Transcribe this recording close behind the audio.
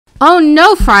Oh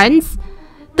no, friends!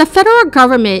 The federal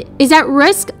government is at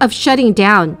risk of shutting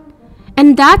down,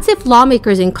 and that's if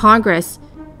lawmakers in Congress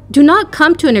do not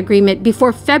come to an agreement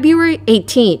before February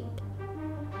 18th.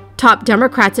 Top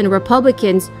Democrats and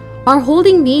Republicans are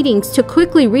holding meetings to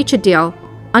quickly reach a deal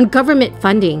on government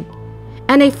funding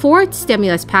and a fourth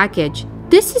stimulus package.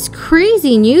 This is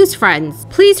crazy news, friends.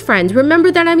 Please, friends,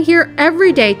 remember that I'm here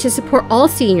every day to support all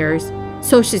seniors,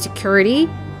 Social Security,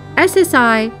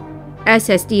 SSI,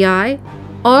 SSDI,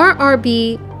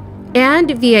 RRB, and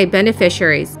VA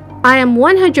beneficiaries. I am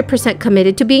 100%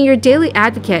 committed to being your daily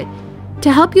advocate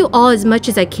to help you all as much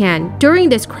as I can during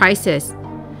this crisis.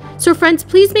 So friends,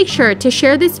 please make sure to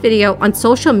share this video on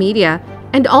social media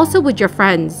and also with your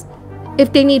friends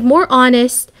if they need more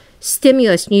honest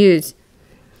stimulus news.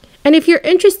 And if you're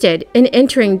interested in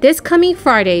entering this coming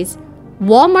Friday's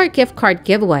Walmart gift card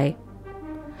giveaway,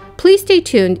 please stay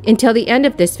tuned until the end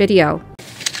of this video.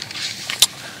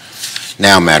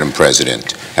 Now, Madam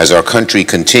President, as our country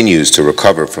continues to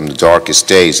recover from the darkest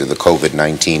days of the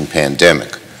COVID-19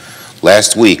 pandemic,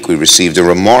 last week we received a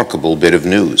remarkable bit of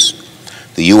news.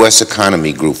 The U.S.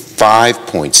 economy grew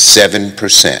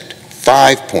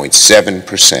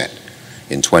 5.7%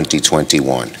 in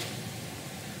 2021.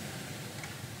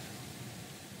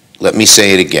 Let me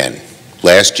say it again.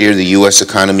 Last year, the U.S.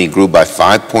 economy grew by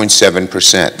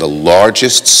 5.7%, the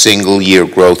largest single-year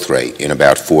growth rate in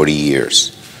about 40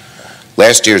 years.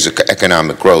 Last year's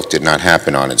economic growth did not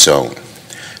happen on its own.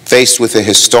 Faced with a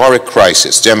historic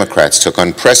crisis, Democrats took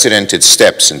unprecedented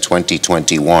steps in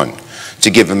 2021 to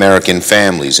give American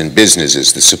families and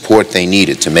businesses the support they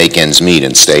needed to make ends meet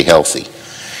and stay healthy.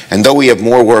 And though we have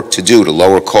more work to do to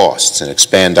lower costs and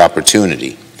expand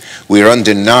opportunity, we are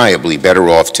undeniably better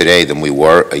off today than we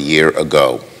were a year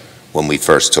ago when we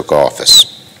first took office.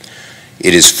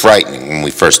 It is frightening when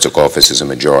we first took office as a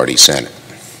majority Senate.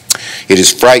 It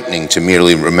is frightening to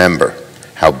merely remember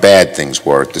how bad things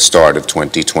were at the start of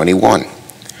 2021.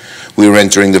 We were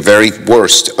entering the very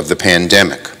worst of the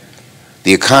pandemic.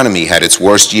 The economy had its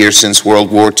worst year since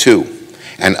World War II,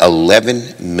 and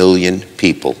 11 million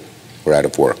people were out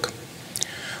of work.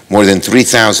 More than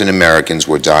 3,000 Americans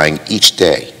were dying each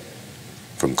day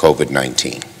from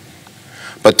COVID-19.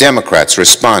 But Democrats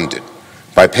responded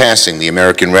by passing the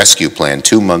American Rescue Plan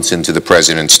 2 months into the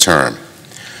President's term.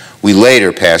 We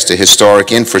later passed a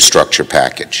historic infrastructure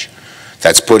package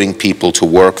that's putting people to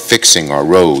work fixing our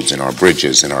roads and our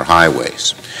bridges and our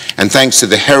highways. And thanks to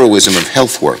the heroism of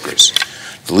health workers,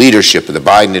 the leadership of the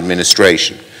Biden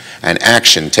administration, and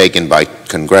action taken by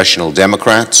congressional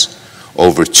Democrats,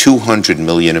 over 200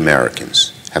 million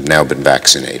Americans have now been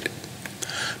vaccinated.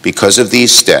 Because of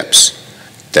these steps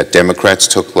that Democrats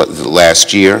took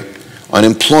last year,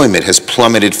 unemployment has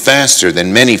plummeted faster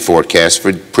than many forecasts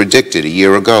predicted a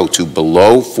year ago to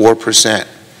below 4%.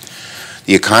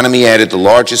 The economy added the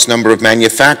largest number of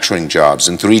manufacturing jobs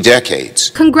in 3 decades.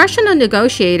 Congressional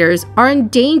negotiators are in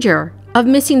danger of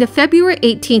missing the February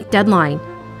 18th deadline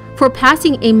for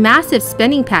passing a massive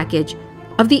spending package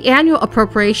of the annual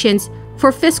appropriations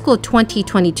for fiscal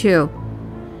 2022.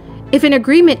 If an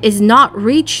agreement is not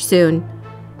reached soon,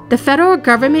 the federal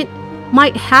government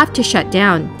might have to shut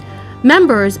down.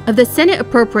 Members of the Senate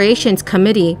Appropriations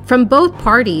Committee from both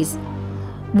parties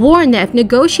warn that if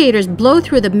negotiators blow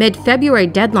through the mid-February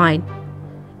deadline,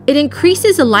 it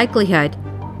increases the likelihood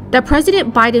that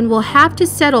President Biden will have to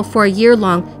settle for a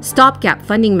year-long stopgap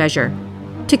funding measure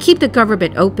to keep the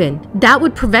government open. That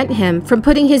would prevent him from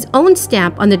putting his own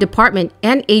stamp on the department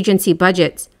and agency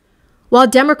budgets, while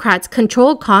Democrats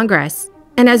control Congress.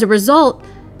 And as a result,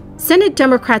 Senate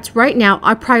Democrats right now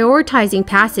are prioritizing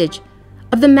passage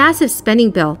of the massive spending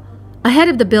bill ahead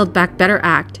of the Build Back Better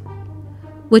Act,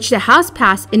 which the House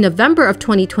passed in November of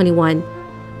 2021,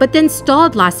 but then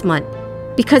stalled last month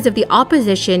because of the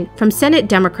opposition from Senate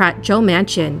Democrat Joe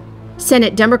Manchin.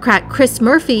 Senate Democrat Chris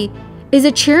Murphy is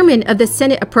a chairman of the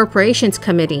Senate Appropriations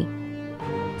Committee.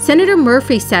 Senator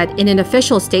Murphy said in an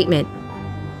official statement,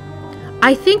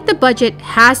 "I think the budget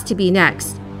has to be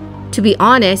next. To be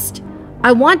honest,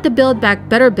 I want the Build Back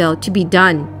Better bill to be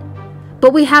done.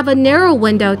 But we have a narrow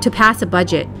window to pass a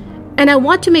budget, and I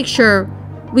want to make sure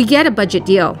we get a budget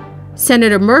deal."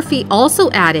 Senator Murphy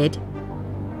also added,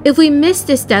 "If we miss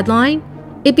this deadline,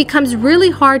 it becomes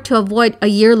really hard to avoid a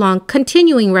year-long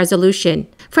continuing resolution."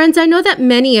 Friends, I know that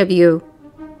many of you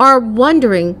are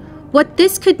wondering what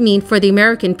this could mean for the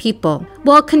American people.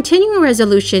 Well, a continuing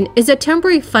resolution is a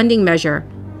temporary funding measure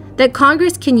that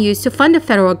Congress can use to fund the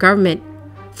federal government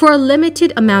for a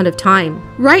limited amount of time.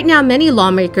 Right now, many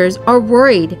lawmakers are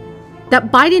worried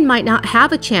that Biden might not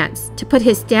have a chance to put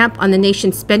his stamp on the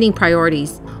nation's spending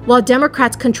priorities. While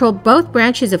Democrats control both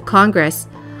branches of Congress,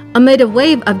 amid a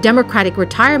wave of Democratic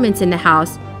retirements in the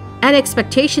House and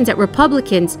expectations that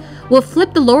Republicans will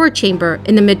flip the lower chamber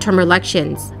in the midterm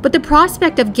elections. But the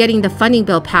prospect of getting the funding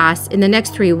bill passed in the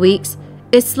next 3 weeks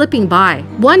is slipping by.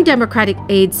 One Democratic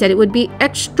aide said it would be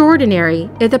extraordinary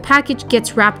if the package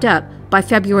gets wrapped up by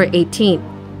February 18th,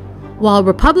 while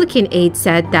Republican aide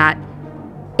said that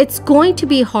it's going to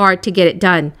be hard to get it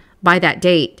done by that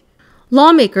date.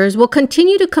 Lawmakers will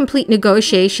continue to complete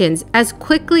negotiations as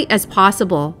quickly as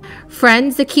possible.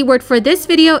 Friends, the keyword for this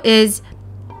video is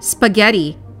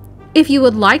spaghetti. If you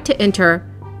would like to enter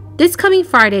this coming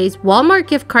Friday's Walmart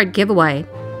gift card giveaway,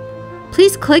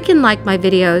 please click and like my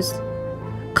videos.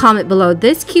 Comment below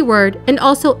this keyword and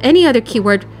also any other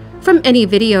keyword from any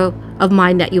video of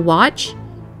mine that you watch.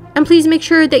 And please make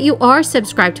sure that you are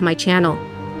subscribed to my channel.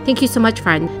 Thank you so much,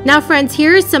 friends. Now, friends,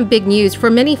 here is some big news for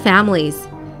many families.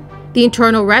 The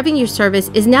Internal Revenue Service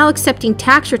is now accepting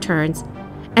tax returns,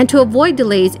 and to avoid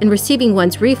delays in receiving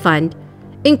one's refund,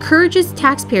 encourages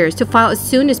taxpayers to file as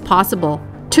soon as possible.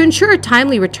 To ensure a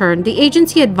timely return, the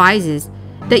agency advises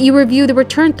that you review the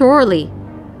return thoroughly,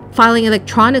 filing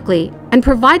electronically, and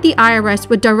provide the IRS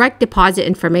with direct deposit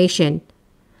information.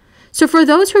 So for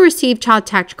those who received child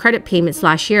tax credit payments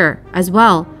last year as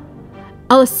well,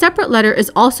 a separate letter is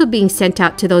also being sent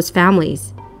out to those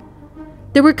families.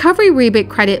 The recovery rebate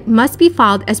credit must be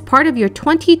filed as part of your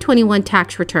 2021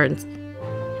 tax returns,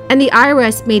 and the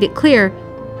IRS made it clear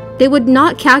they would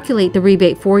not calculate the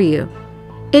rebate for you.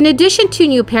 In addition to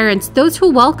new parents, those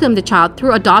who welcome the child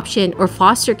through adoption or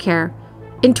foster care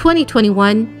in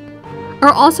 2021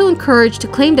 are also encouraged to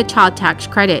claim the child tax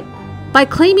credit. By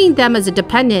claiming them as a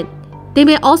dependent, they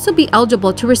may also be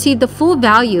eligible to receive the full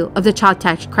value of the child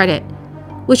tax credit,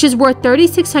 which is worth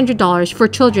 $3,600 for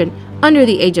children under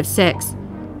the age of 6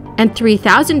 and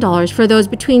 $3,000 for those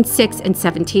between 6 and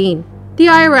 17. The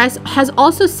IRS has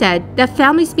also said that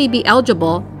families may be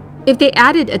eligible if they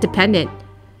added a dependent,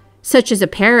 such as a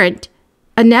parent,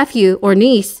 a nephew or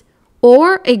niece,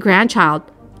 or a grandchild,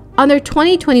 on their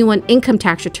 2021 income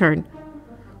tax return,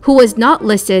 who was not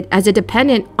listed as a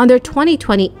dependent on their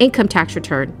 2020 income tax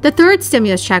return. The third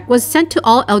stimulus check was sent to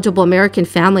all eligible American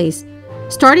families,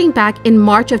 starting back in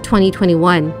March of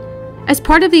 2021, as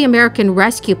part of the American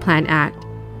Rescue Plan Act.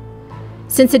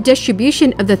 Since the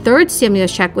distribution of the third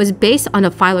stimulus check was based on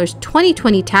a filer's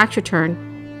 2020 tax return,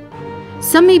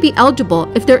 some may be eligible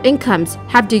if their incomes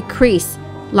have decreased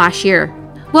last year.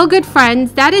 Well, good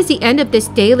friends, that is the end of this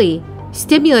daily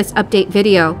stimulus update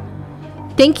video.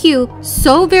 Thank you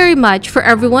so very much for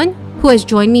everyone who has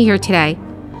joined me here today.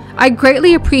 I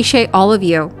greatly appreciate all of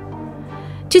you.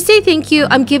 To say thank you,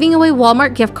 I'm giving away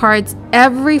Walmart gift cards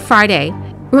every Friday.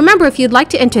 Remember, if you'd like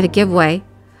to enter the giveaway,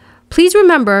 please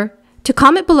remember to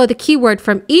comment below the keyword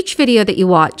from each video that you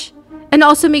watch. And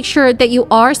also make sure that you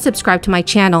are subscribed to my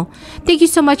channel. Thank you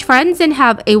so much, friends, and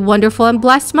have a wonderful and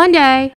blessed Monday.